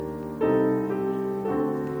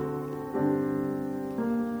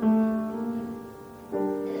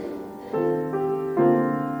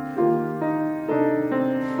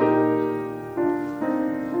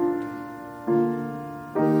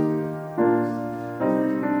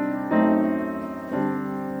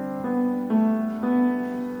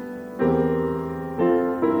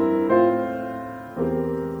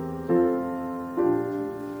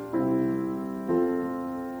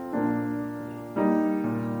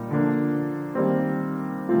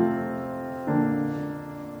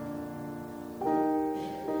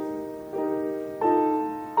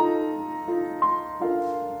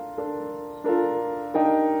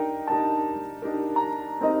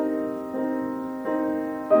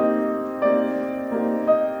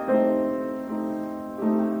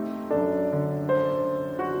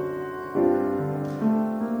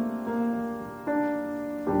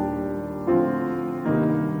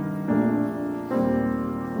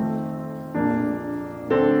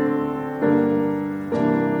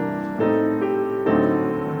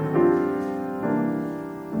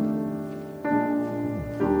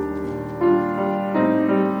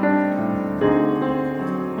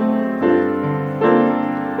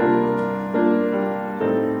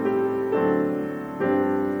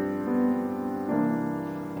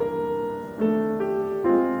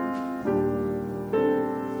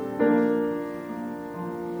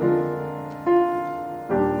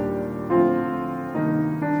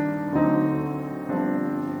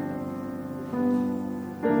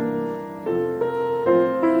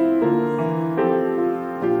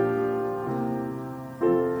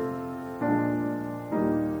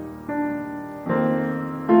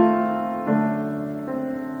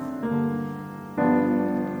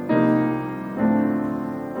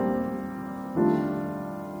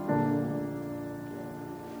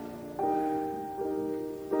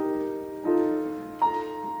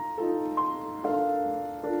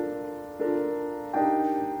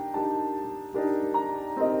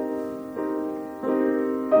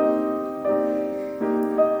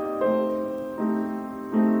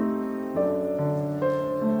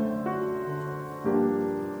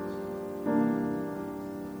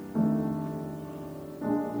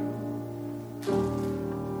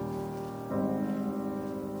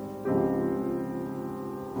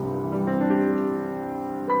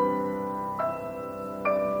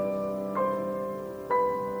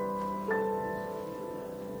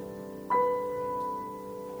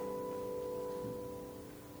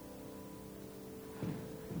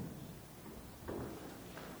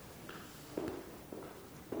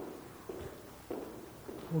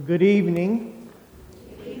Well, good evening.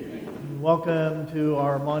 And welcome to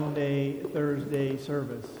our Monday, Thursday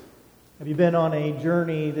service. Have you been on a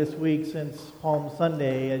journey this week since Palm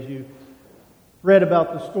Sunday as you read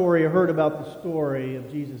about the story or heard about the story of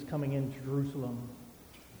Jesus coming into Jerusalem?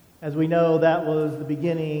 As we know, that was the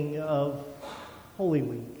beginning of Holy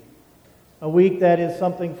Week, a week that is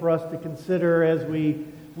something for us to consider as we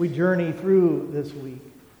journey through this week.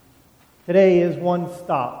 Today is one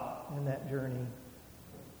stop in that journey.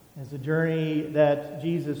 It's a journey that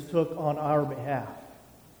Jesus took on our behalf,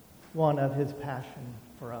 one of his passion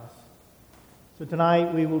for us. So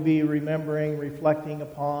tonight we will be remembering, reflecting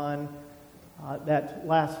upon that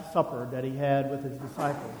Last Supper that he had with his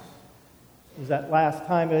disciples. It was that last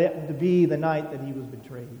time it happened to be the night that he was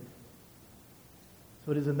betrayed.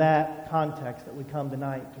 So it is in that context that we come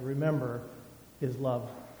tonight to remember his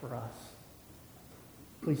love for us.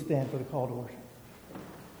 Please stand for the call to worship.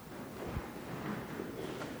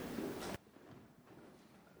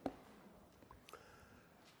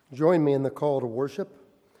 Join me in the call to worship.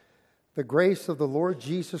 The grace of the Lord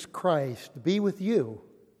Jesus Christ be with you.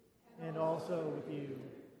 And also with you.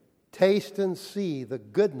 Taste and see the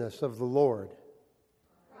goodness of the Lord.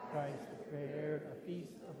 Christ prepared a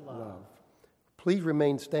feast of love. Please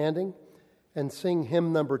remain standing and sing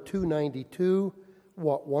hymn number 292,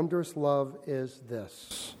 What Wondrous Love Is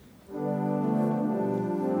This?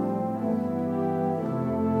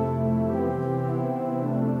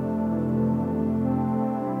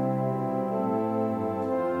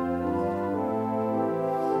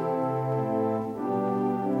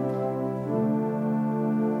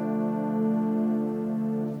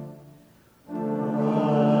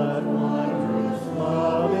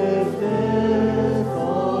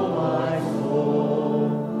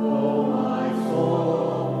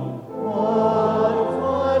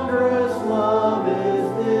 Love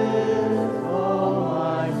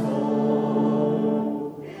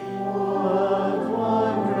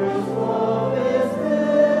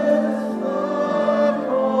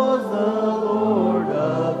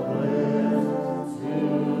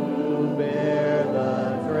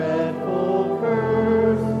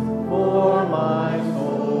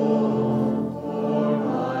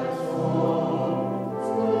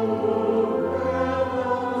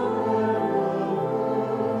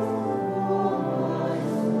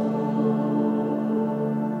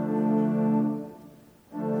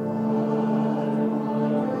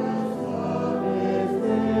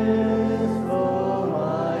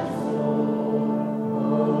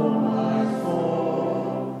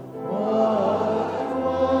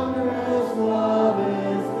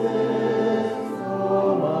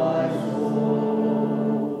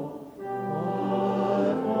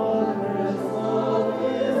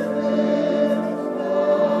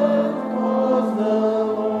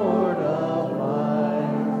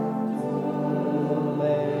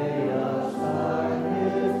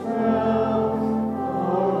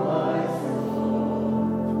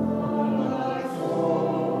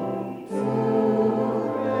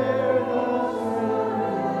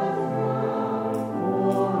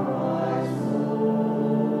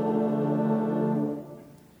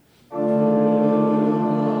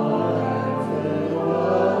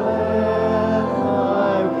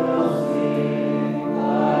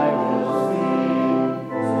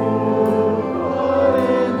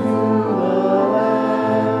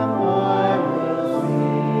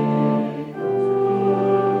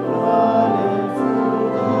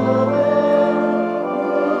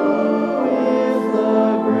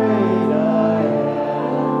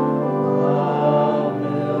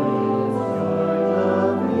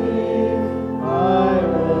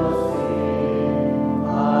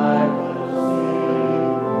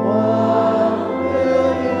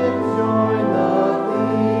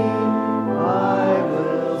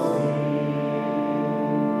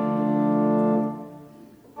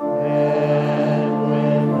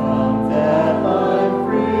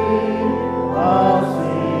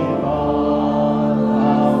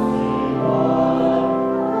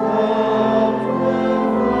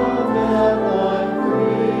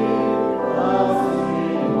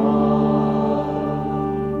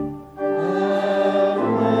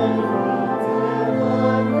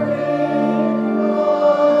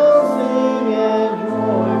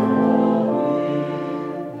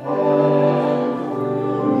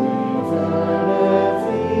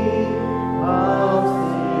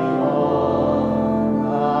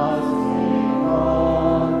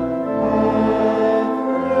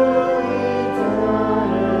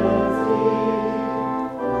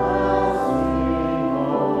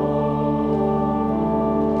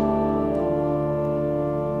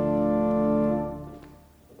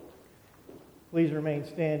Please remain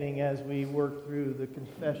standing as we work through the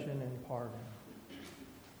confession and pardon.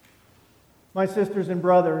 My sisters and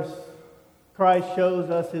brothers, Christ shows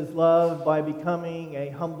us his love by becoming a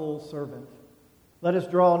humble servant. Let us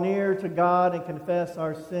draw near to God and confess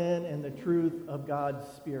our sin in the truth of God's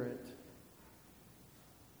Spirit.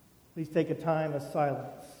 Please take a time of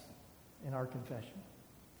silence in our confession.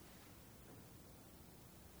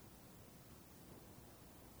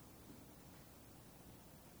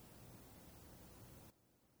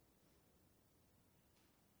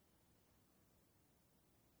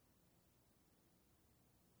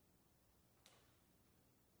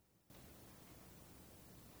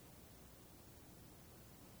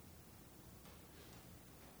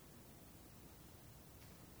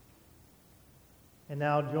 And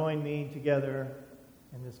now join me together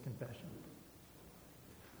in this confession.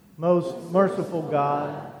 Most merciful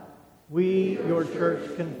God, we, your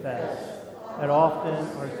church, confess that often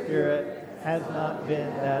our spirit has not been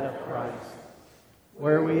that of Christ,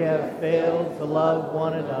 where we have failed to love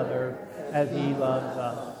one another as he loves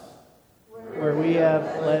us, where we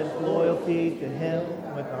have pledged loyalty to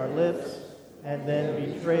him with our lips and then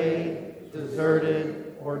betrayed,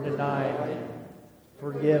 deserted, or denied him.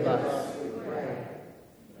 Forgive us, we pray.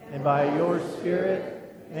 And by your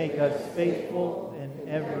Spirit, make us faithful in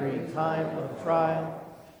every time of trial.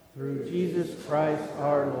 Through Jesus Christ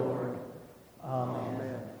our Lord.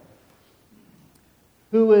 Amen.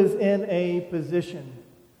 Who is in a position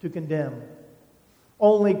to condemn?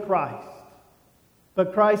 Only Christ.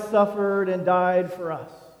 But Christ suffered and died for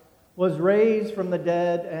us, was raised from the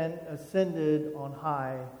dead and ascended on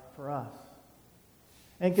high for us,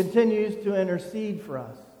 and continues to intercede for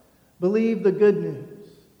us. Believe the good news.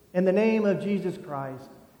 In the name of Jesus Christ,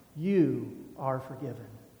 you are forgiven.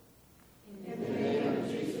 In the name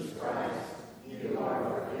of Jesus Christ, you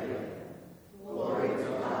are forgiven. Glory to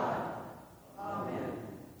God. Amen.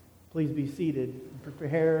 Please be seated and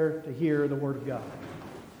prepare to hear the Word of God.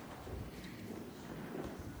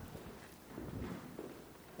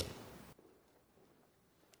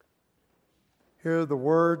 Here are the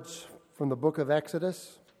words from the book of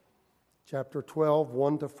Exodus, chapter 12,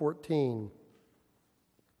 1 to 14.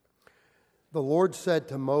 The Lord said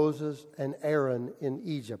to Moses and Aaron in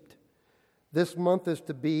Egypt, "This month is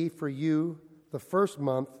to be for you the first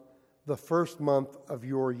month of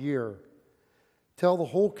your year. Tell the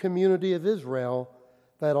whole community of Israel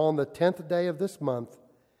that on the 10th day of this month,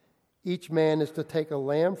 each man is to take a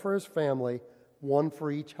lamb for his family, one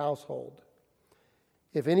for each household.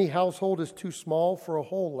 If any household is too small for a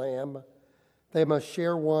whole lamb, they must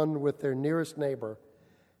share one with their nearest neighbor,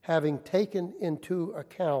 having taken into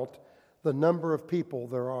account the number of people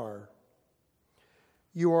there are.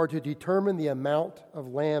 You are to determine the amount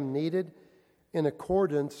of lamb needed in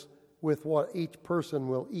accordance with what each person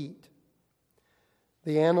will eat.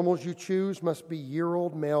 The animals you choose must be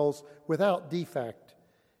year-old males without defect,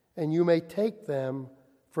 and you may take them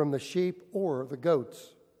from the sheep or the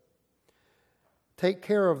goats. Take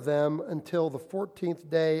care of them until the 14th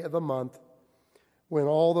day of the month, when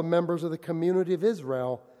all the members of the community of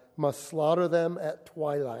Israel must slaughter them at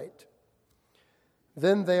twilight.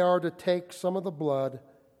 Then they are to take some of the blood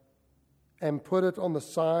and put it on the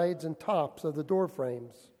sides and tops of the door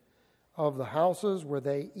frames of the houses where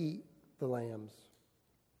they eat the lambs.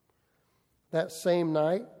 That same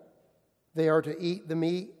night, they are to eat the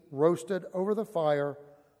meat roasted over the fire,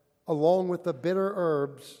 along with the bitter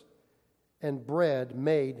herbs and bread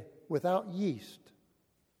made without yeast.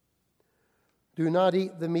 Do not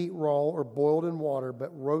eat the meat raw or boiled in water,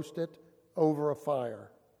 but roast it over a fire,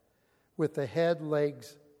 with the head,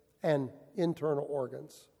 legs, and internal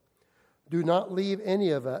organs. Do not leave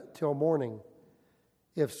any of it till morning.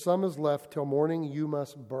 If some is left till morning, you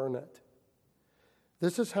must burn it.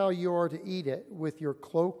 This is how you are to eat it, with your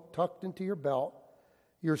cloak tucked into your belt,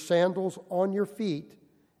 your sandals on your feet,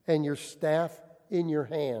 and your staff in your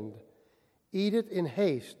hand. Eat it in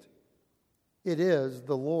haste. It is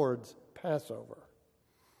the Lord's Passover.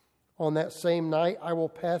 On that same night I will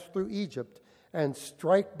pass through Egypt and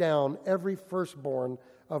strike down every firstborn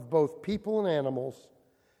of both people and animals,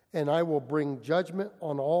 and I will bring judgment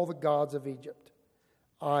on all the gods of Egypt.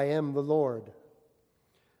 I am the Lord.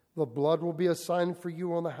 The blood will be a sign for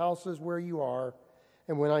you on the houses where you are,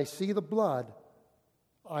 and when I see the blood,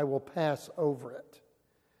 I will pass over it.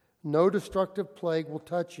 No destructive plague will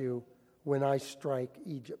touch you when I strike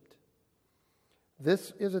Egypt.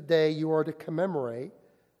 This is a day you are to commemorate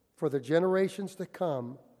for the generations to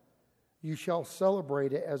come. You shall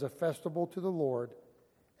celebrate it as a festival to the Lord,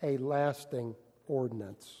 a lasting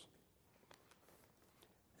ordinance."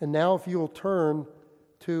 And now if you will turn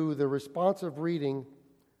to the responsive reading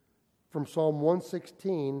from Psalm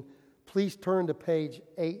 116, please turn to page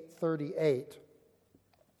 838.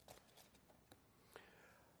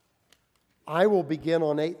 I will begin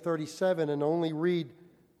on 837 and only read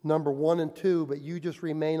number 1 and 2, but you just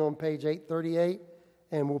remain on page 838,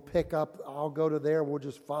 and we'll pick up. I'll go to there, and we'll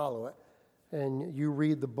just follow it. And you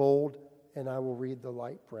read the bold, and I will read the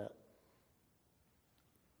light print.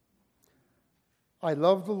 I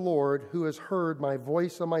love the Lord, who has heard my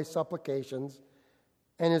voice of my supplications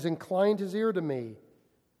and has inclined his ear to me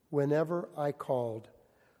whenever I called.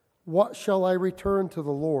 What shall I return to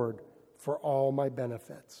the Lord for all my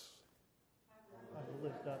benefits? I will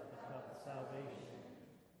lift up the cup of salvation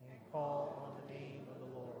and call on the name of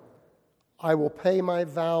the Lord. I will pay my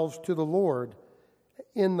vows to the Lord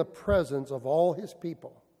in the presence of all his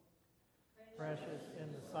people. Precious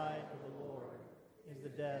in the sight of the Lord is the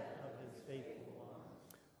death of his faithful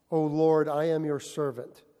ones. O Lord, I am your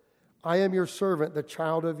servant. I am your servant, the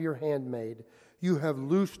child of your handmaid. You have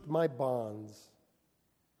loosed my bonds.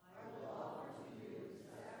 I will offer to you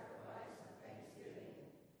the sacrifice of thanksgiving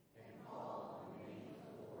and call on the name of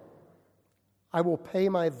the Lord. I will pay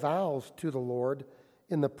my vows to the Lord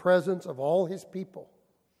in the presence of all his people.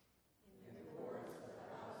 In the courts of the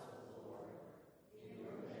house of the Lord, in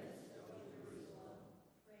your midst, O Jerusalem,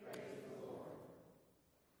 praise the Lord.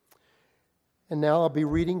 And now I'll be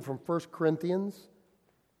reading from 1 Corinthians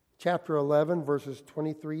chapter 11, verses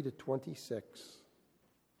 23 to 26.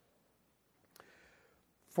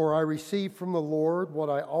 For I received from the Lord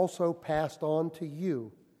what I also passed on to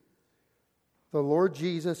you. The Lord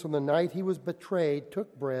Jesus, on the night he was betrayed,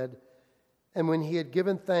 took bread, and when he had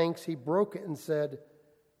given thanks, he broke it and said,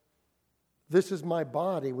 "This is my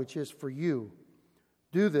body, which is for you.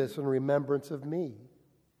 Do this in remembrance of me."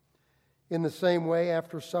 In the same way,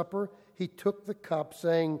 after supper, he took the cup,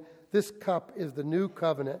 saying, "This cup is the new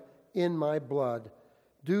covenant in my blood.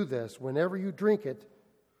 Do this whenever you drink it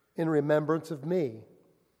in remembrance of me.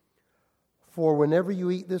 For whenever you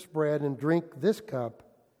eat this bread and drink this cup,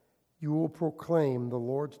 you will proclaim the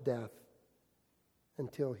Lord's death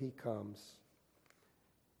until he comes."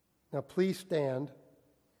 Now please stand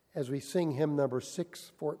as we sing hymn number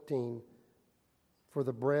 614, "For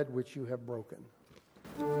the bread which you have broken."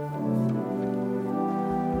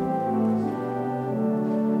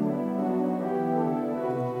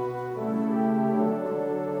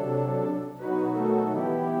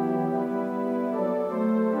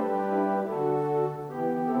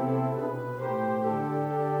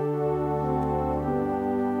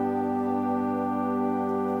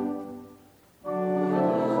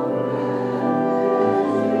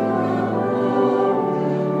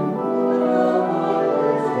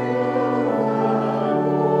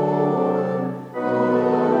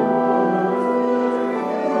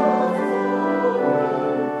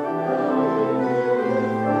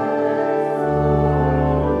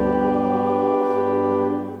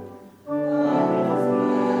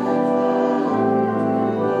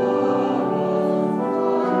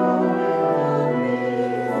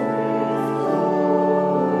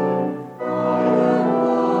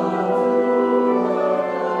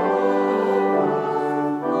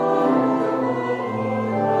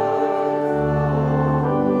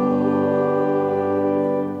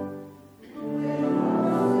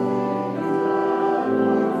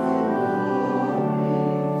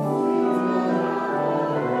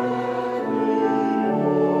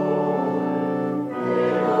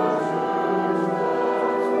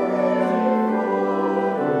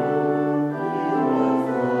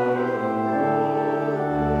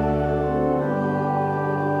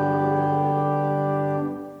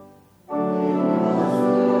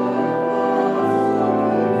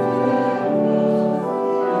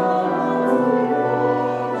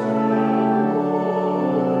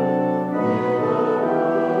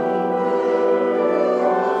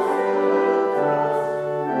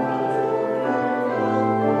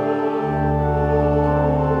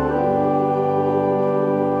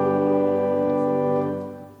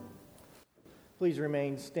 Please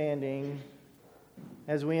remain standing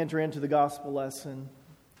as we enter into the gospel lesson.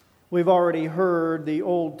 We've already heard the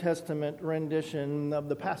Old Testament rendition of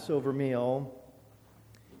the Passover meal,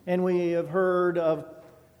 and we have heard of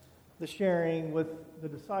the sharing with the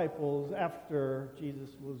disciples after Jesus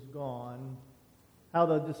was gone, how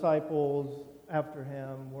the disciples after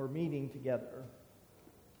him were meeting together.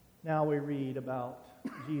 Now we read about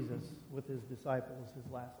Jesus with his disciples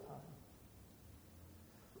his last time.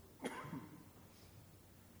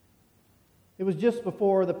 It was just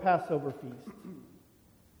before the Passover feast.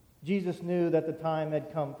 Jesus knew that the time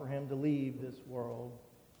had come for him to leave this world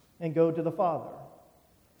and go to the Father.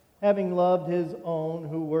 Having loved his own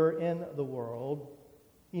who were in the world,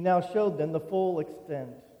 He now showed them the full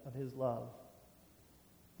extent of his love.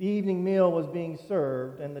 The evening meal was being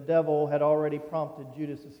served, and the devil had already prompted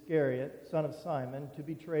Judas Iscariot, son of Simon, to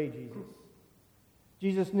betray Jesus.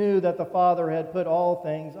 Jesus knew that the Father had put all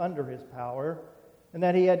things under his power, and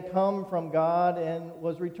that he had come from God and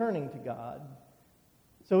was returning to God.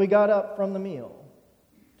 So he got up from the meal,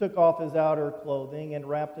 took off his outer clothing, and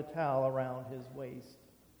wrapped a towel around his waist.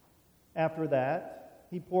 After that,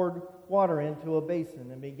 he poured water into a basin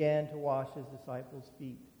and began to wash his disciples'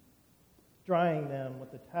 feet, drying them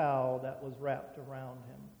with the towel that was wrapped around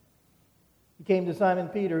him. He came to Simon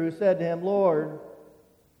Peter, who said to him, "Lord,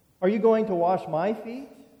 are you going to wash my feet?"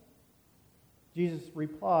 Jesus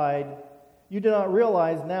replied, "You do not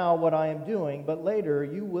realize now what I am doing, but later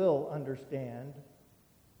you will understand."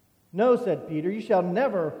 "No," said Peter, "you shall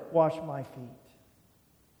never wash my feet."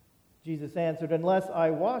 Jesus answered, "Unless I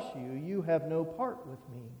wash you, you have no part with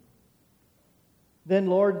me." "Then,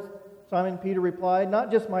 Lord," Simon Peter replied, "not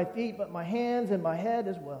just my feet, but my hands and my head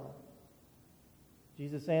as well."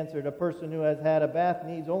 Jesus answered, "A person who has had a bath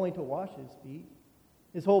needs only to wash his feet.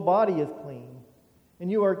 His whole body is clean, and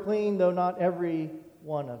you are clean, though not every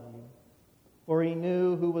one of you." For he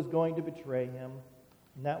knew who was going to betray him,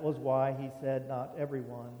 and that was why he said not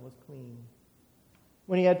everyone was clean.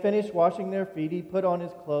 When he had finished washing their feet, he put on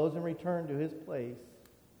his clothes and returned to his place.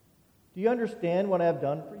 "Do you understand what I have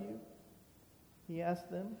done for you?" he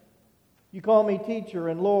asked them. "You call me teacher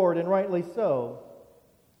and Lord, and rightly so,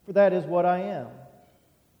 for that is what I am.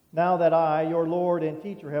 Now that I, your Lord and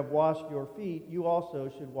teacher, have washed your feet, you also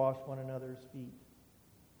should wash one another's feet.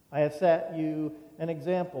 I have set you an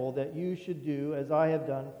example that you should do as I have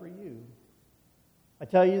done for you. I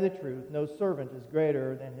tell you the truth, no servant is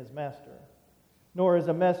greater than his master, nor is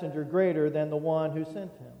a messenger greater than the one who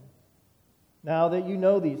sent him. Now that you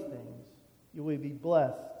know these things, you will be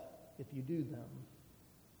blessed if you do them.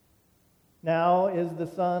 Now is the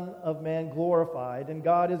Son of Man glorified, and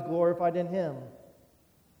God is glorified in him.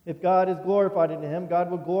 If God is glorified in him, God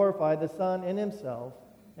will glorify the Son in himself,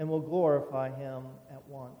 and will glorify him at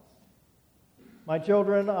once. My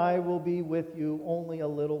children, I will be with you only a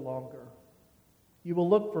little longer. You will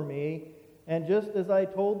look for me, and just as I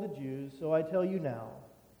told the Jews, so I tell you now,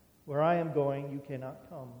 where I am going, you cannot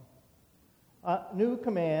come. A new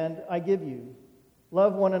command I give you,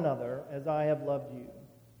 love one another as I have loved you.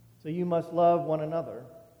 So you must love one another.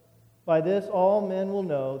 By this all men will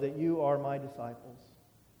know that you are my disciples,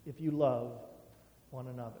 if you love one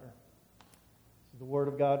another." This is the word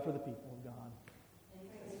of God for the people of God.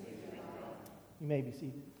 You may be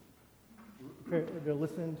seated. Prepare to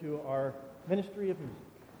listen to our ministry of music.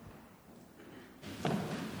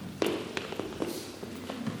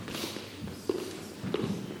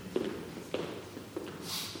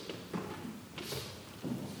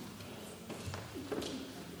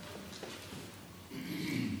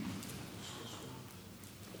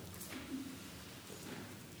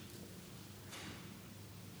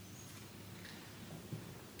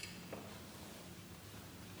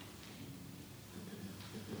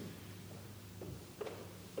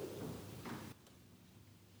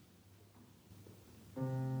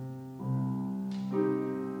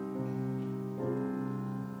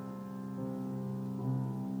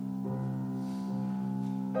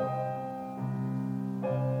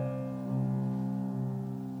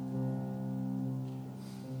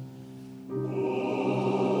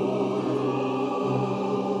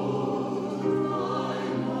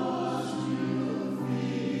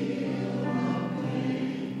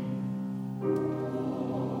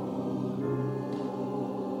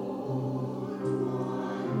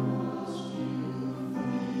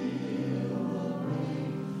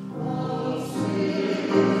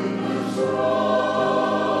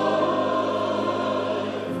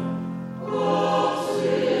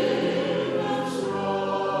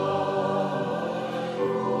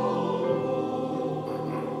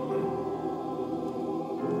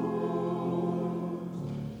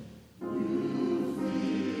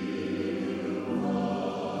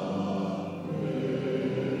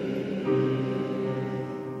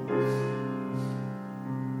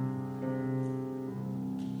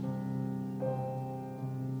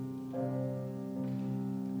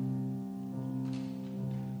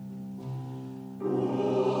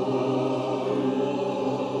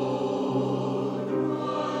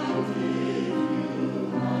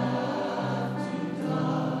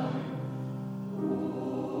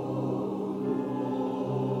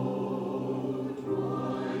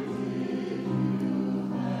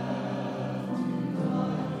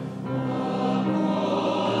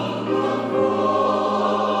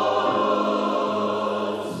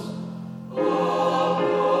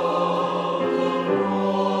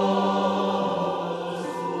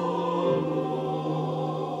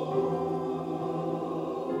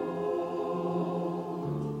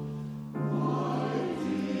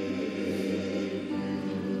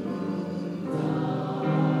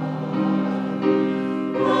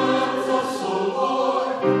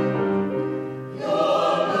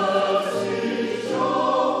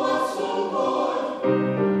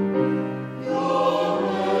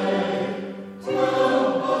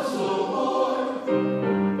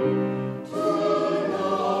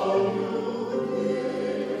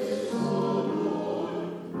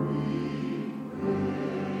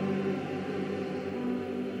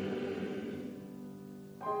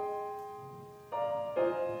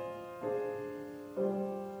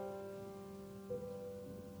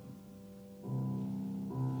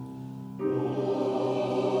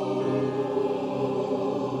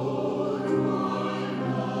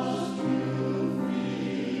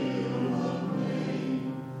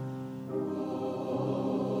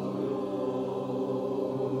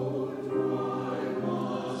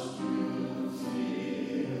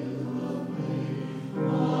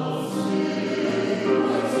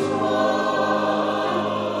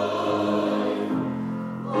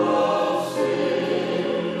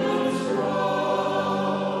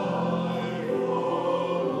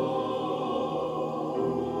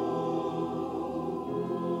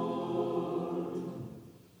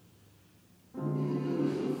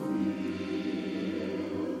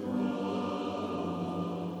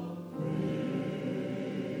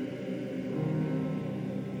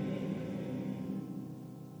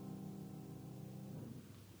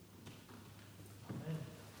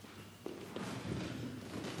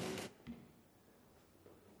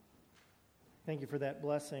 thank you for that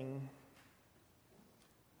blessing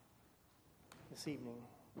this evening.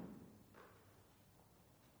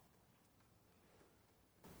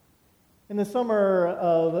 In the summer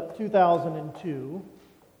of 2002,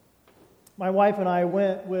 my wife and I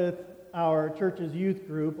went with our church's youth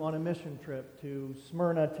group on a mission trip to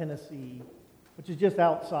Smyrna, Tennessee, which is just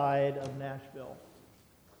outside of Nashville.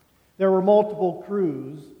 There were multiple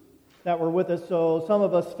crews that were with us, so some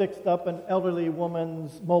of us fixed up an elderly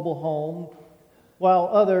woman's mobile home, while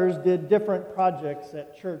others did different projects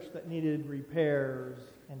at church that needed repairs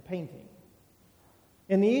and painting.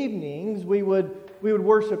 In the evenings, we would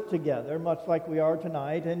worship together, much like we are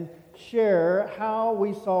tonight, and share how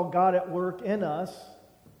we saw God at work in us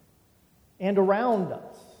and around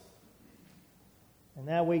us. And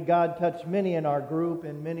that way God touched many in our group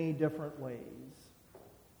in many different ways.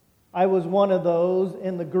 I was one of those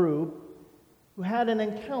in the group who had an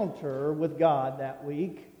encounter with God that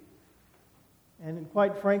week, and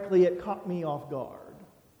quite frankly, it caught me off guard.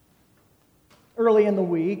 Early in the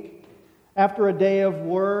week, after a day of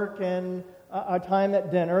work and a time at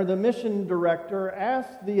dinner, the mission director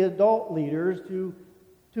asked the adult leaders to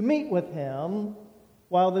meet with him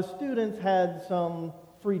while the students had some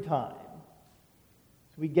free time.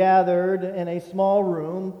 So we gathered in a small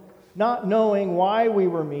room, not knowing why we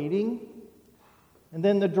were meeting, and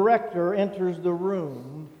then the director enters the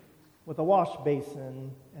room with a wash basin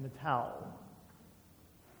and a towel.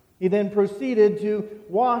 He then proceeded to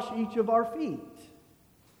wash each of our feet.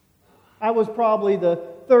 I was probably the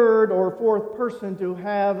third or fourth person to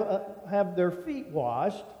have their feet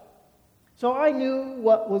washed, so I knew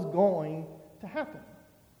what was going to happen,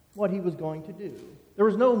 what he was going to do. There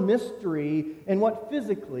was no mystery in what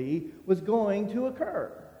physically was going to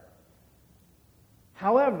occur.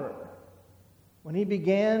 However, when he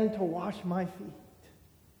began to wash my feet,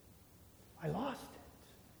 I lost it.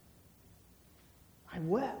 I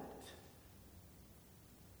wept.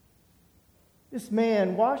 This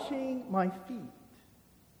man washing my feet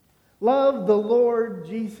loved the Lord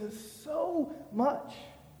Jesus so much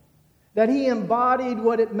that he embodied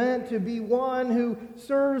what it meant to be one who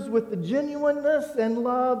serves with the genuineness and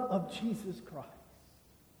love of Jesus Christ.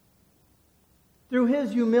 Through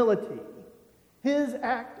his humility, his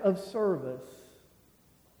act of service,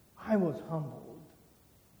 I was humbled.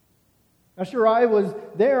 Now, sure, I was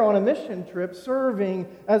there on a mission trip serving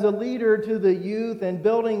as a leader to the youth and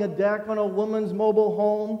building a deck on a woman's mobile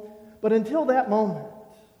home. But until that moment,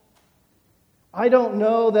 I don't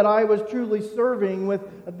know that I was truly serving with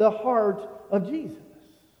the heart of Jesus.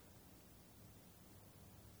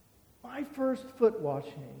 My first foot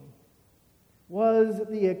washing was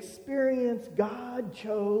the experience God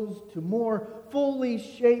chose to more fully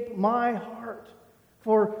shape my heart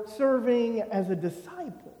for serving as a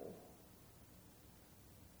disciple.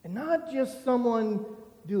 And not just someone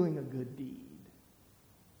doing a good deed.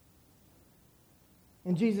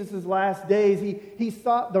 In Jesus' last days, he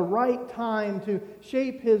sought the right time to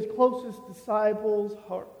shape his closest disciples'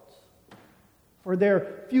 hearts for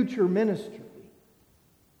their future ministry.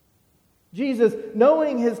 Jesus,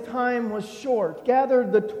 knowing his time was short,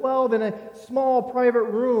 gathered the 12 in a small private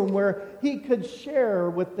room where he could share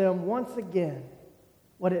with them once again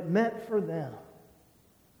what it meant for them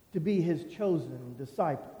to be his chosen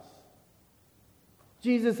disciples.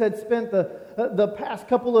 Jesus had spent the past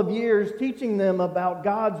couple of years teaching them about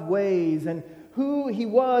God's ways and who he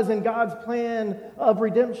was and God's plan of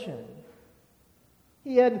redemption.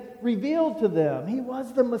 He had revealed to them he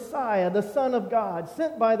was the Messiah, the Son of God,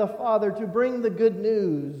 sent by the Father to bring the good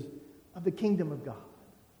news of the kingdom of God.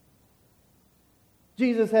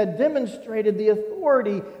 Jesus had demonstrated the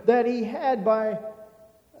authority that he had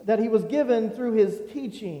that he was given through his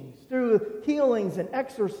teachings, through healings and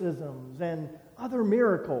exorcisms and other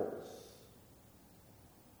miracles.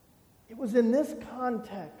 It was in this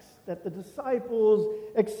context that the disciples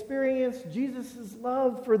experienced Jesus'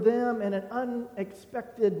 love for them in an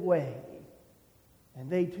unexpected way. And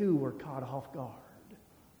they too were caught off guard.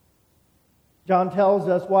 John tells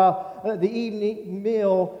us while the evening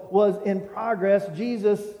meal was in progress,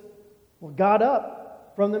 Jesus got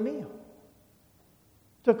up from the meal,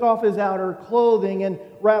 took off his outer clothing and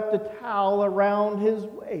wrapped a towel around his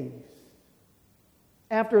waist.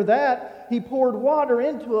 After that, he poured water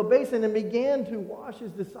into a basin and began to wash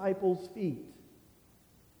his disciples' feet,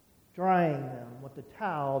 drying them with the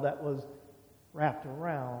towel that was wrapped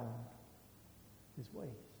around his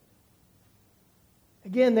waist.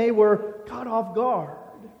 Again, they were caught off guard.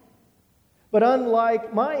 But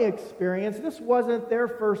unlike my experience, this wasn't their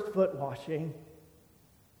first foot washing.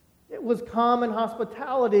 It was common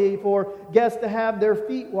hospitality for guests to have their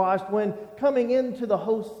feet washed when coming into the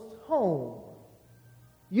host's home.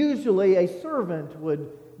 Usually a servant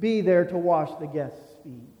would be there to wash the guests'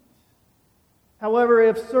 feet. However,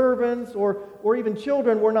 if servants or even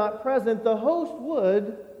children were not present, the host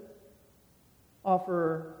would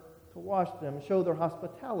offer to wash them, show their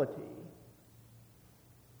hospitality.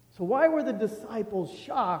 So why were the disciples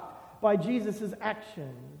shocked by Jesus'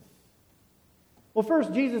 actions? Well,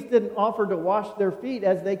 first, Jesus didn't offer to wash their feet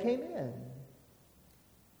as they came in.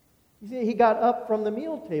 You see, he got up from the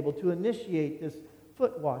meal table to initiate this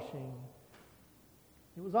foot washing.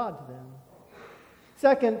 It was odd to them.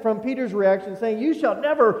 Second, from Peter's reaction saying, "You shall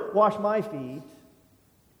never wash my feet,"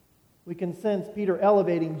 we can sense Peter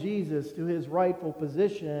elevating Jesus to his rightful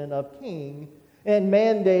position of king and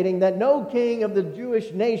mandating that no king of the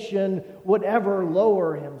Jewish nation would ever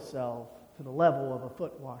lower himself to the level of a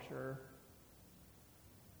foot washer.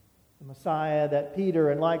 The Messiah that Peter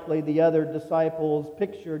and likely the other disciples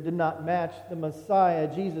pictured did not match the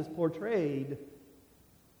Messiah Jesus portrayed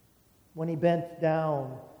when he bent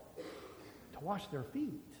down to wash their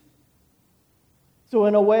feet. So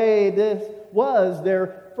in a way, this was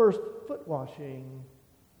their first foot washing.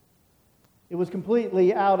 It was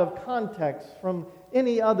completely out of context from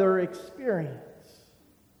any other experience.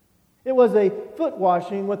 It was a foot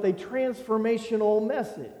washing with a transformational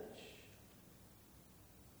message.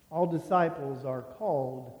 All disciples are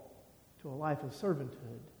called to a life of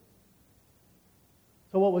servanthood.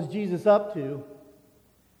 So what was Jesus up to?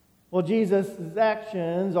 Well, Jesus'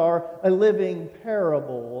 actions are a living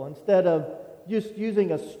parable. Instead of just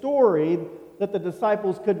using a story that the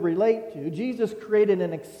disciples could relate to, Jesus created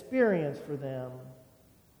an experience for them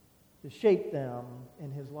to shape them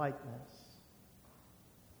in his likeness.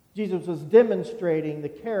 Jesus was demonstrating the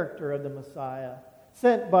character of the Messiah,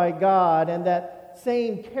 sent by God, and that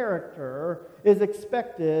same character is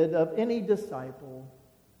expected of any disciple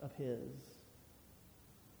of his.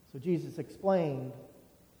 So Jesus explained,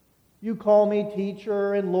 "You call me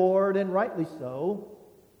teacher and Lord, and rightly so,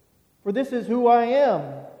 for this is who I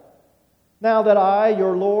am. Now that I,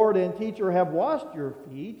 your Lord and teacher, have washed your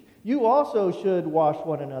feet, you also should wash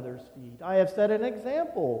one another's feet. I have set an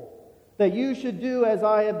example that you should do as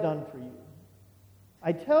I have done for you.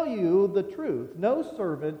 I tell you the truth, no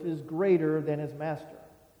servant is greater than his master,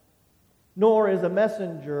 nor is a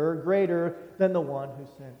messenger greater than the one who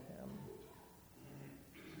sent him."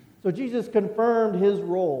 So Jesus confirmed his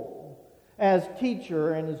role as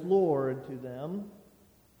teacher and as Lord to them.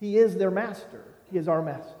 He is their master. He is our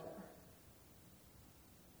master,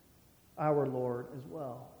 our Lord as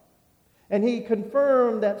well. And he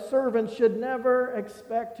confirmed that servants should never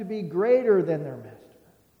expect to be greater than their master.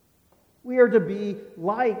 We are to be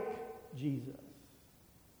like Jesus.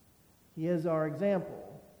 He is our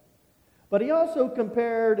example. But he also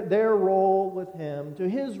compared their role with him to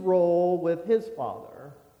his role with his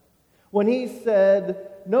Father when he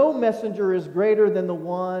said, "No messenger is greater than the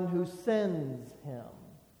one who sends him."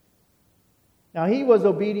 Now he was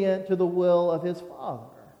obedient to the will of his Father.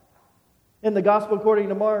 In the Gospel according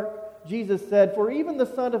to Mark, Jesus said, "For even the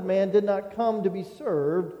Son of Man did not come to be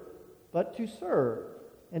served, but to serve,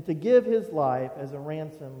 and to give his life as a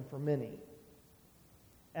ransom for many."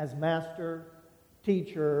 As master,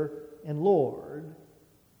 teacher, and Lord,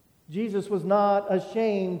 Jesus was not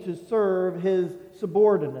ashamed to serve his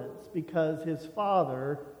subordinates because his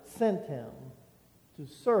Father sent him to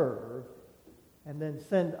serve and then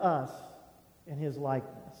send us in his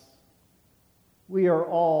likeness. We are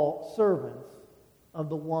all servants of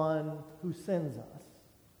the one who sends us.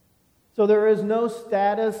 So there is no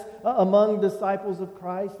status among disciples of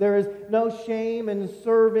Christ. There is no shame in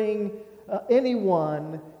serving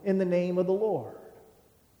anyone in the name of the Lord.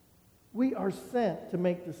 We are sent to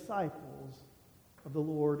make disciples of the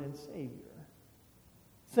Lord and Savior.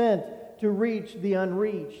 Sent to reach the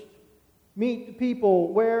unreached. Meet people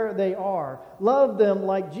where they are. Love them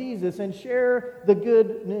like Jesus and share the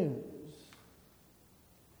good news.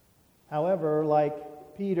 However,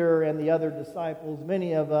 like Peter and the other disciples,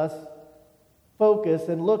 many of us focus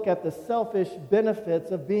and look at the selfish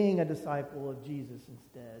benefits of being a disciple of Jesus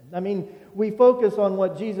instead. I mean, we focus on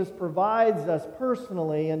what Jesus provides us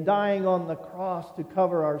personally and dying on the cross to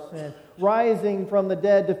cover our sin, rising from the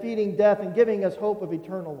dead, defeating death, and giving us hope of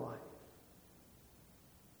eternal life.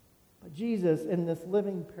 But Jesus, in this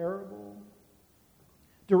living parable,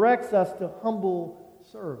 directs us to humble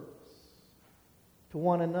service to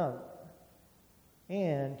one another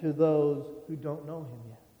and to those who don't know him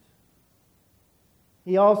yet.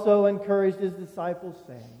 He also encouraged his disciples,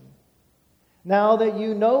 saying, "Now that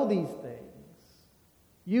you know these things,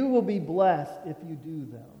 you will be blessed if you do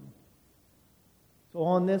them." So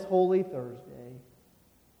on this Holy Thursday,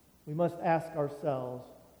 we must ask ourselves,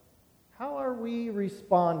 how are we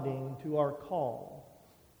responding to our call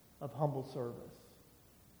of humble service?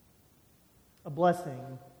 A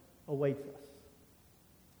blessing awaits us.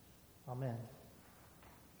 Amen.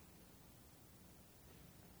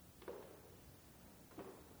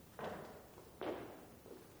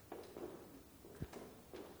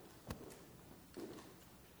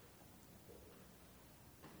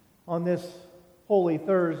 On this Holy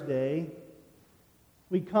Thursday,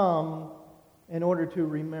 we come in order to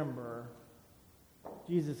remember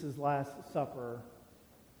Jesus' Last Supper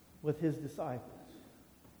with his disciples.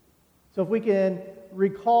 So if we can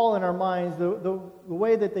recall in our minds the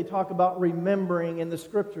way that they talk about remembering in the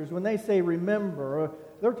Scriptures, when they say remember,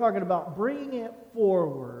 they're talking about bringing it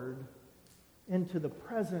forward into the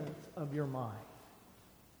presence of your mind.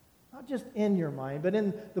 Not just in your mind, but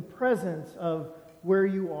in the presence of where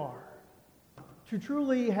you are. To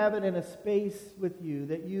truly have it in a space with you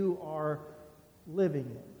that you are living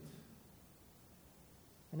in.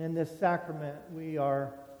 And in this sacrament, we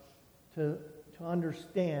are to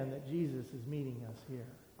understand that Jesus is meeting us here.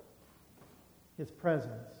 His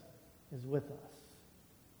presence is with us.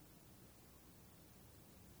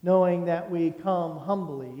 Knowing that we come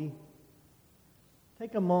humbly,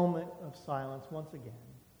 take a moment of silence once again.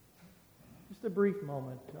 Just a brief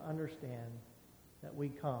moment to understand that we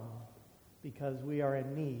come because we are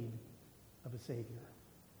in need of a Savior.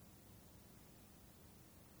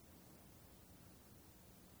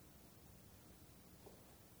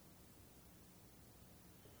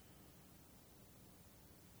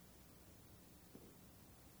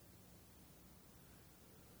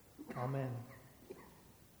 Amen.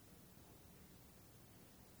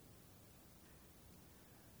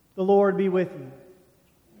 The Lord be with you.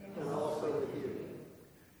 And also with you.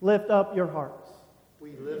 Lift up your hearts.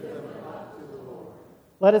 We lift them up to the Lord.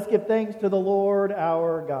 Let us give thanks to the Lord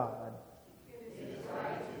our God. It is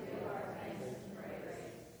right to give our thanks and praise.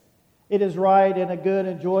 It is right and a good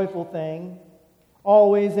and joyful thing,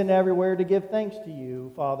 always and everywhere, to give thanks to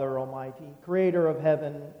you, Father Almighty, Creator of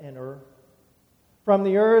heaven and earth. From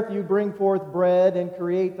the earth you bring forth bread and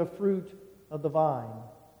create the fruit of the vine.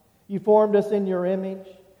 You formed us in your image,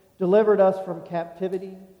 delivered us from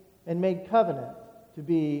captivity, and made covenant to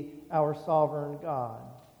be our sovereign God.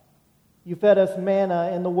 You fed us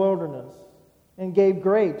manna in the wilderness and gave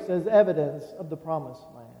grapes as evidence of the promised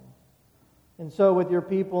land. And so with your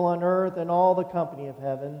people on earth and all the company of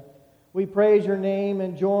heaven, we praise your name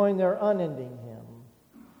and join their unending hymn.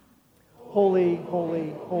 Holy,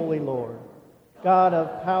 holy, holy Lord, God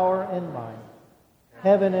of power and might,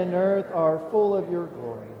 heaven and earth are full of your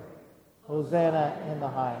glory. Hosanna in the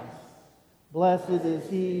highest. Blessed is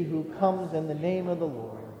he who comes in the name of the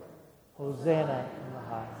Lord. Hosanna in the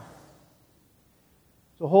highest.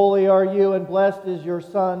 So holy are you, and blessed is your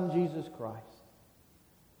Son, Jesus Christ.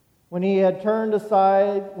 When we had turned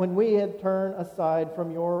aside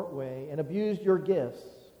from your way and abused your gifts,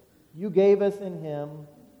 you gave us in him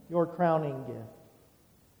your crowning gift.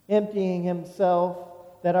 Emptying himself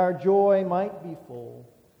that our joy might be full,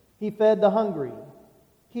 he fed the hungry,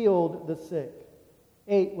 healed the sick,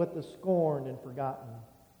 ate with the scorned and forgotten,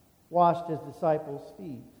 washed his disciples'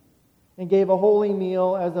 feet, and gave a holy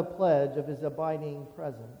meal as a pledge of his abiding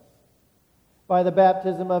presence. By the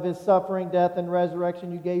baptism of his suffering, death, and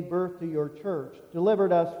resurrection, you gave birth to your church,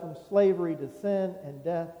 delivered us from slavery to sin and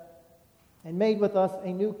death, and made with us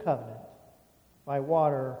a new covenant by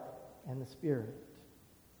water and the Spirit.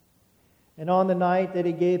 And on the night that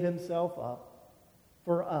he gave himself up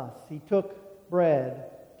for us, he took bread,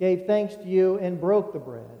 gave thanks to you, and broke the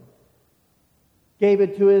bread, gave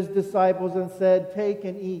it to his disciples, and said, "Take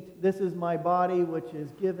and eat. This is my body, which is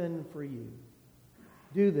given for you.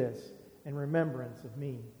 Do this in remembrance of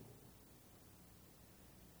me."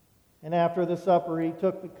 And after the supper, he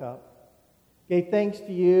took the cup, gave thanks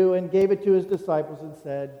to you, and gave it to his disciples, and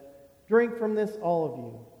said, "Drink from this, all of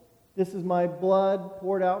you. This is my blood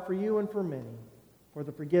poured out for you and for many, for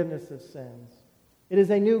the forgiveness of sins. It is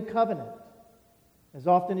a new covenant. As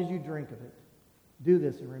often as you drink of it, do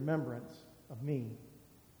this in remembrance of me."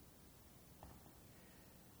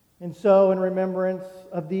 And so, in remembrance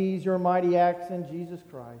of these, your mighty acts in Jesus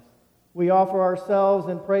Christ, we offer ourselves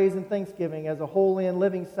in praise and thanksgiving as a holy and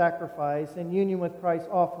living sacrifice in union with Christ's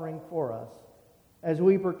offering for us, as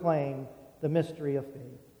we proclaim the mystery of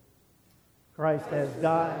faith. Christ has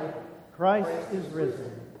died. Christ is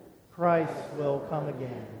risen. Christ will come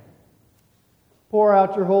again. Pour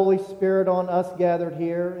out your Holy Spirit on us gathered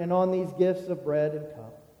here and on these gifts of bread and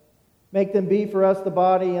cup. Make them be for us the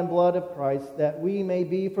body and blood of Christ, that we may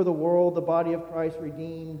be for the world the body of Christ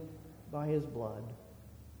redeemed by his blood.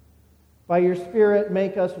 By your Spirit,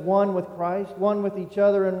 make us one with Christ, one with each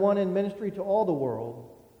other, and one in ministry to all the world,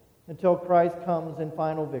 until Christ comes in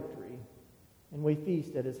final victory, and we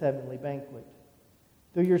feast at his heavenly banquet.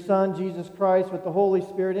 Through your Son, Jesus Christ, with the Holy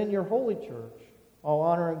Spirit in your holy church, all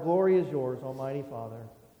honor and glory is yours, Almighty Father,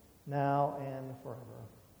 now and forever.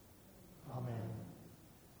 Amen.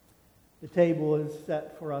 The table is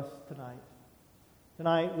set for us tonight.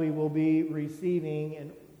 Tonight we will be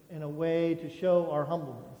receiving in a way to show our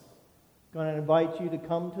humbleness. I'm going to invite you to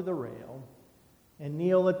come to the rail and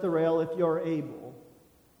kneel at the rail if you're able.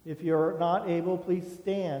 If you're not able, please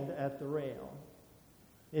stand at the rail.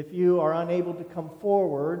 If you are unable to come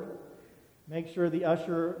forward, make sure the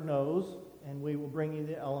usher knows, and we will bring you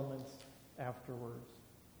the elements afterwards.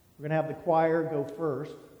 We're going to have the choir go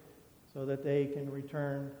first so that they can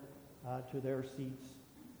return to their seats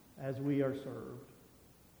as we are served.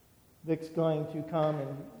 Vic's going to come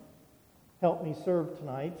and help me serve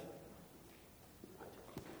tonight.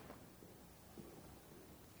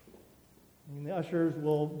 And the ushers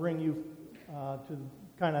will bring you to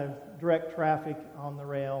kind of direct traffic on the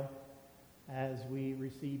rail as we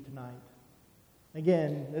receive tonight.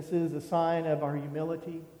 Again, this is a sign of our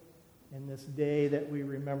humility in this day that we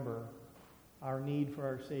remember our need for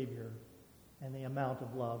our Savior and the amount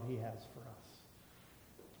of love he has for us.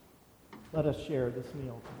 Let us share this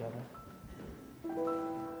meal together.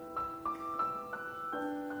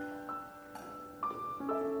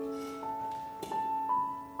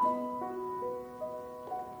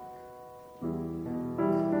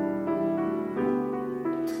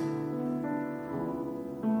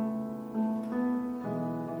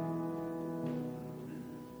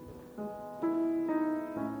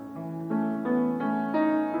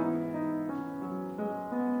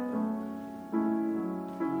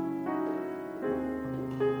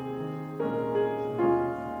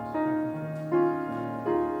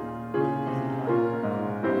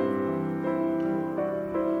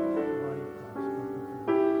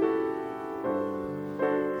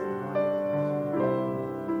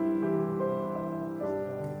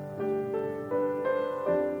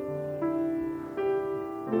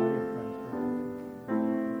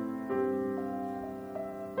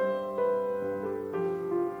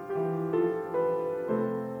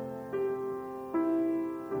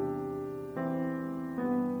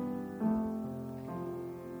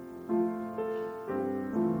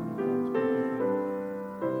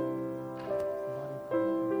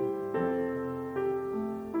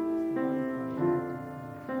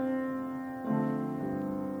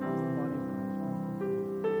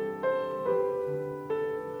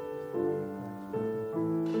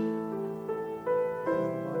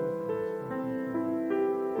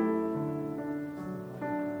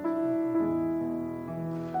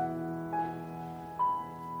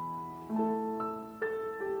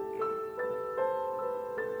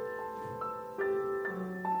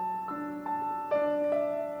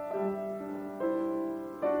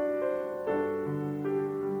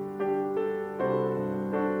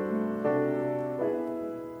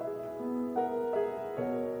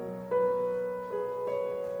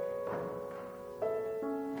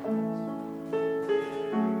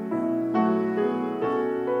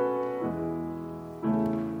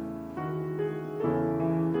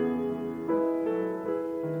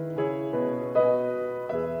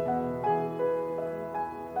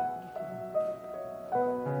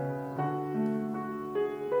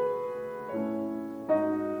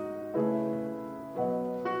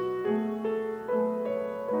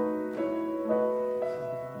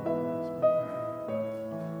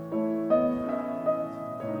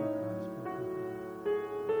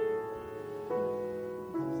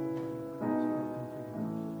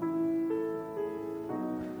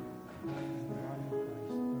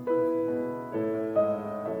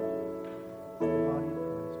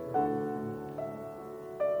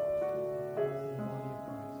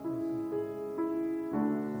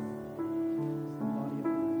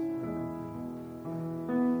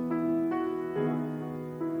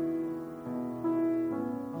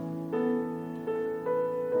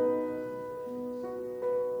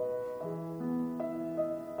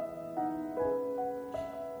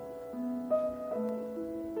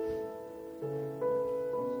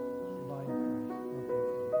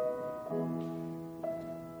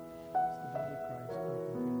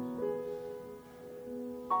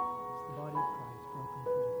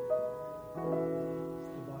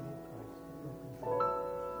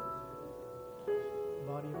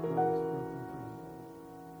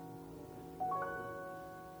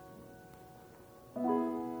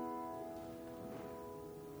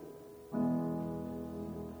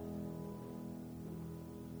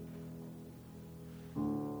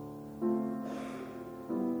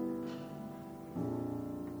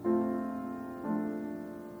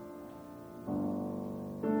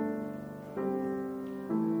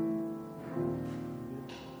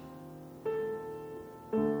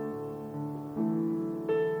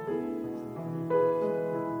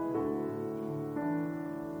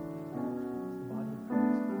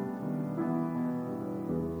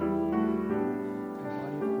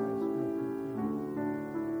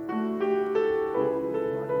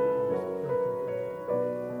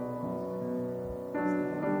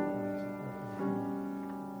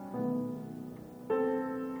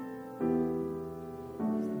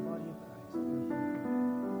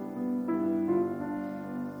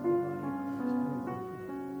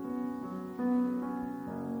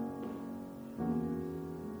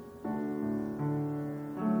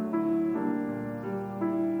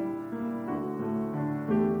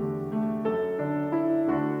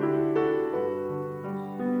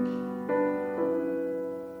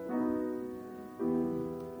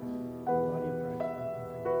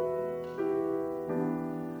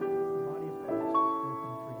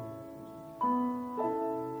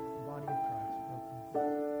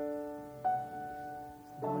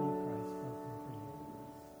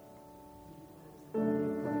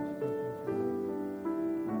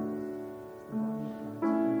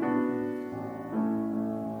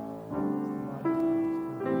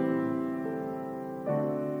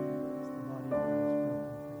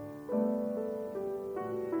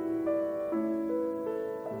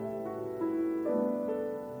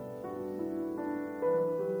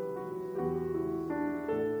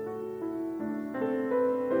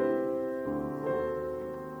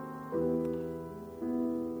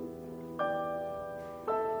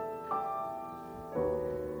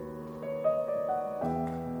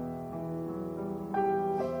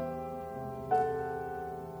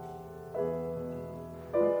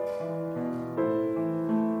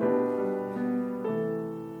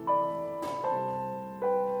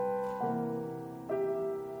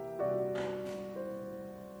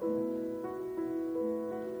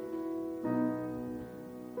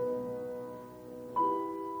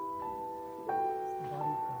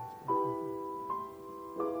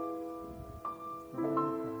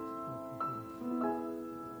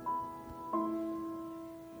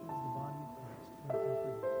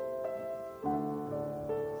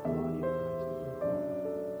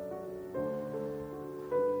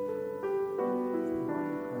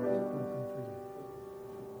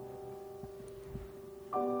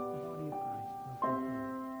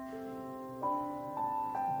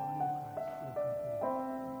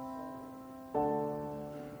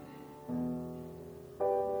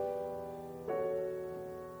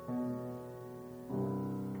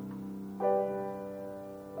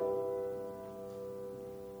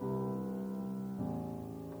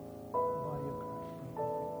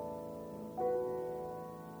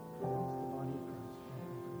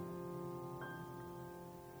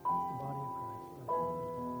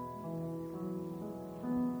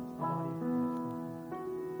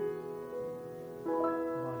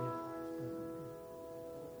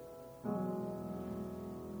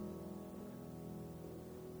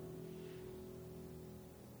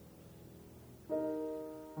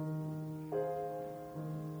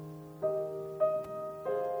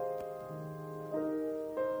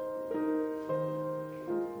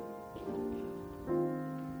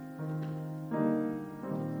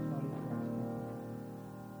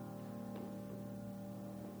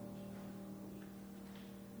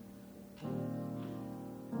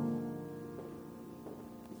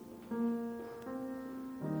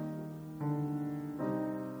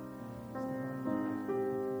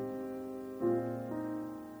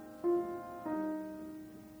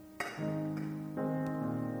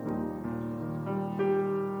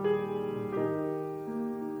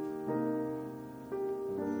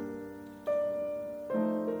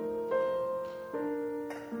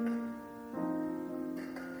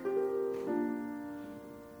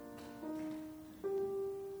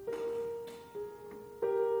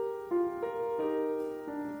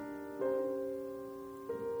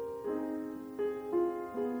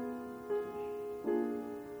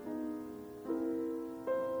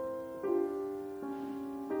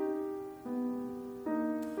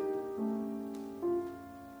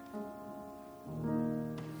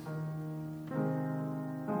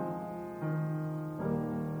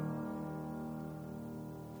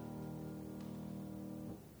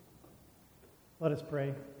 Let us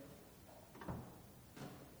pray.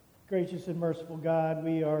 Gracious and merciful God,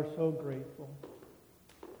 we are so grateful.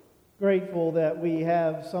 Grateful that we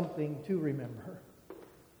have something to remember,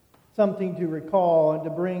 something to recall and to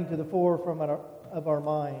bring to the forefront of our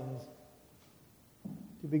minds,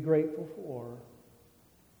 to be grateful for.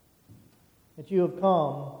 That you have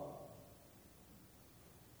come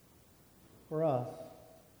for us.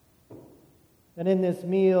 And in this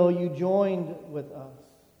meal you joined with us.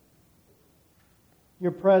 Your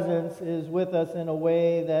presence is with us in a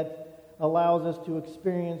way that allows us to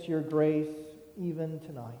experience your grace even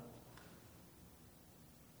tonight.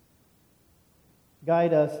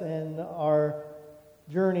 Guide us in our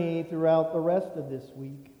journey throughout the rest of this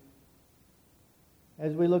week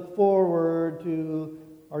as we look forward to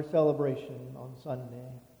our celebration on Sunday.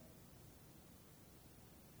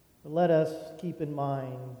 But let us keep in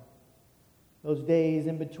mind those days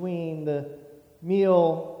in between the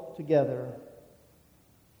meal together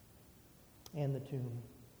and the tomb.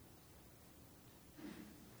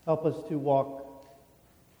 Help us to walk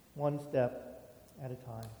one step at a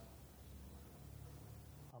time.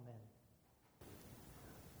 Amen.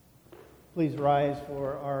 Please rise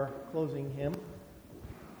for our closing hymn.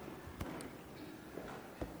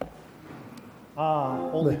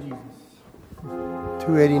 Holy Jesus.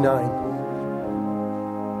 289.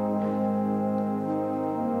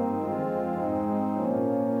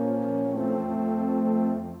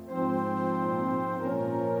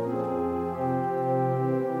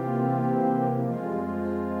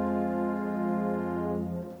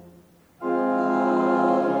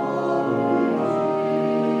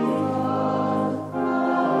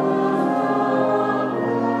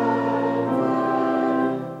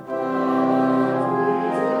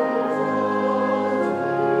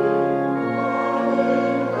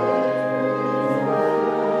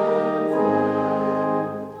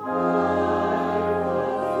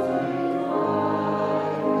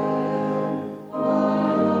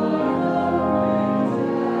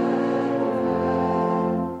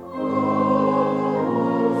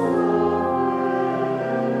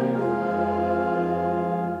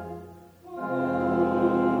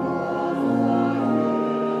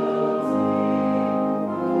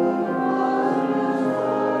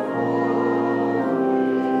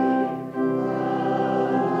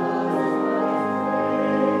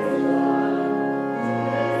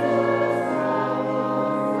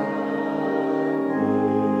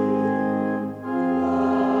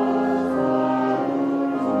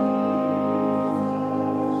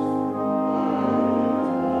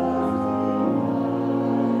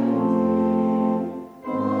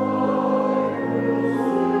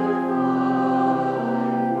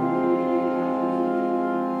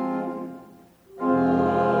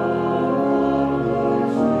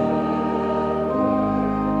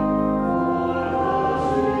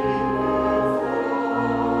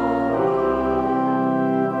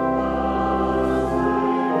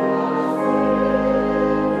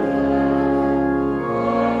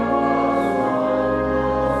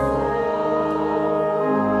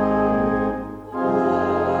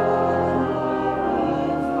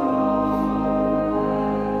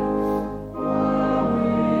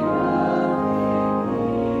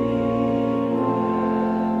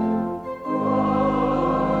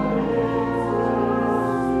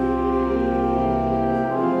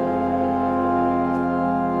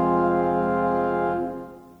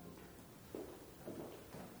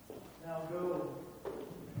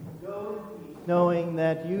 Knowing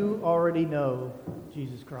that you already know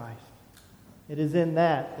Jesus Christ. It is in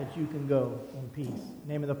that you can go in peace. In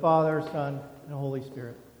the name of the Father, Son, and Holy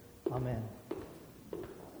Spirit. Amen.